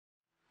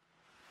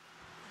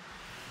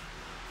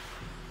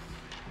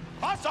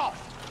Hustle!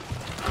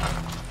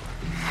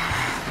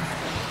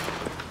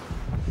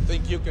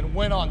 Think you can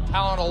win on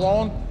talent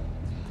alone?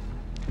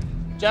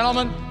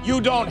 Gentlemen, you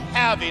don't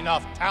have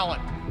enough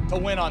talent to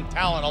win on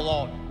talent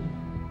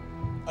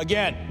alone.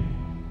 Again.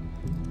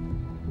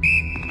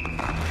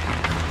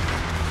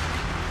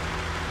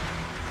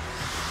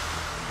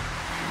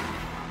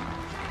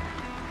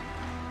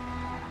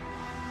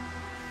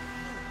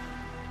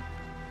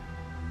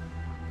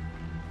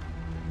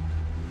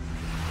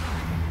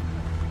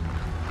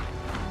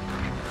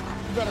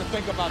 You better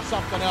think about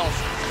something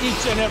else,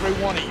 each and every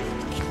one of you.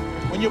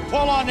 When you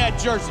pull on that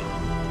jersey,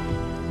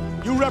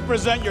 you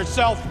represent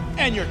yourself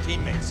and your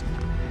teammates.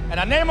 And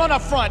a name on the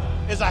front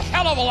is a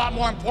hell of a lot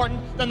more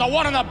important than the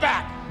one on the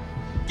back.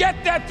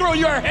 Get that through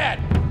your head.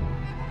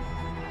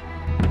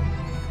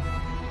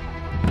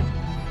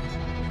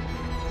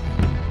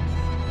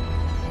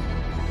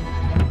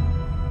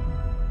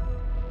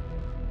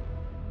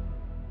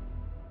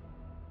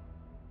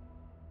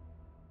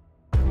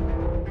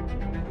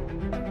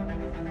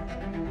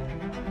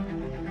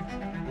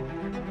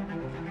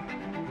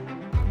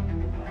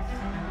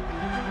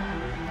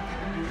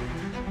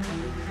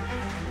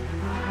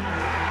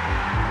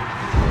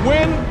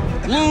 Win,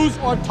 lose,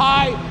 or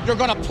tie, you're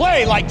gonna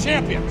play like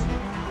champions.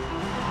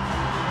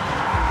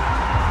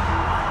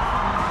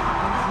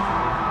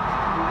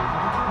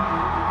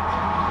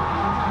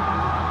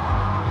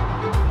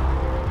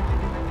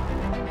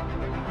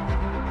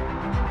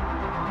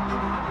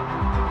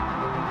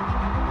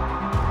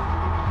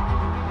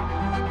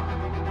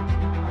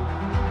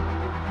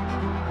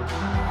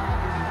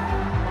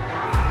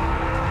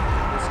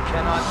 This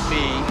cannot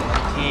be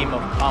a team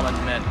of common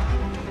men.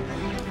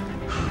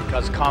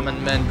 Because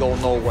common men go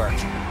nowhere.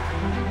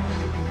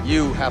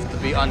 You have to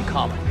be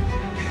uncommon.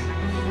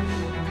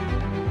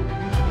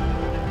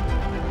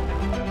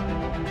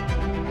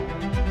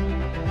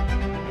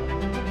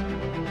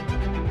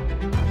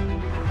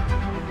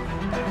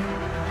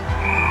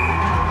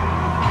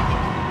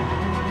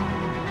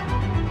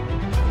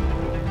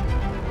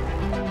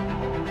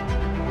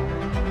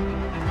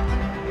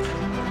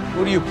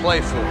 Who do you play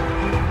for?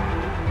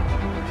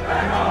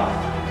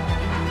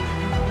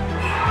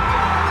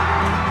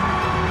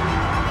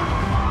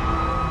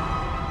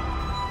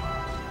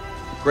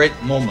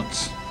 Great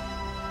moments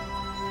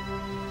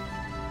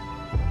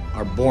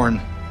are born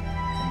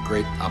from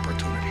great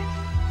opportunity.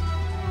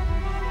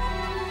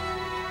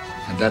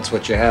 And that's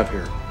what you have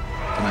here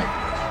tonight.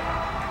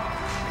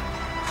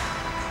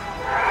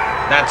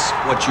 That's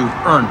what you've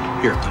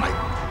earned here tonight.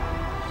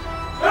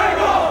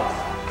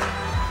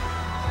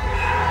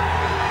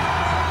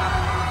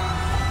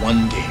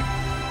 One game.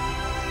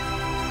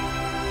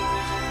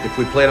 If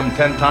we played them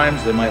 10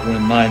 times, they might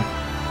win 9.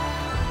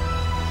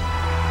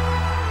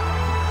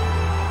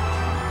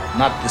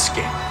 Not this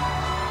game.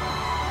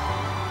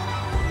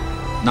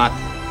 Not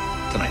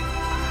tonight.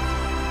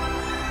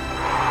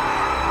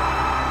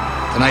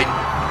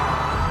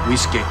 Tonight, we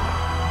skate.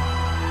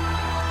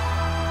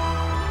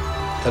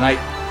 Tonight,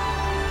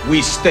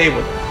 we stay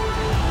with them.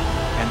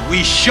 And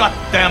we shut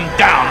them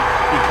down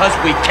because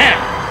we can.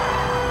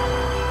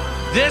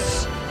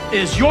 This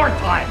is your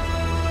time.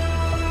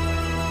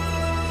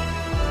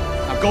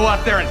 Now go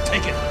out there and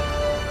take it.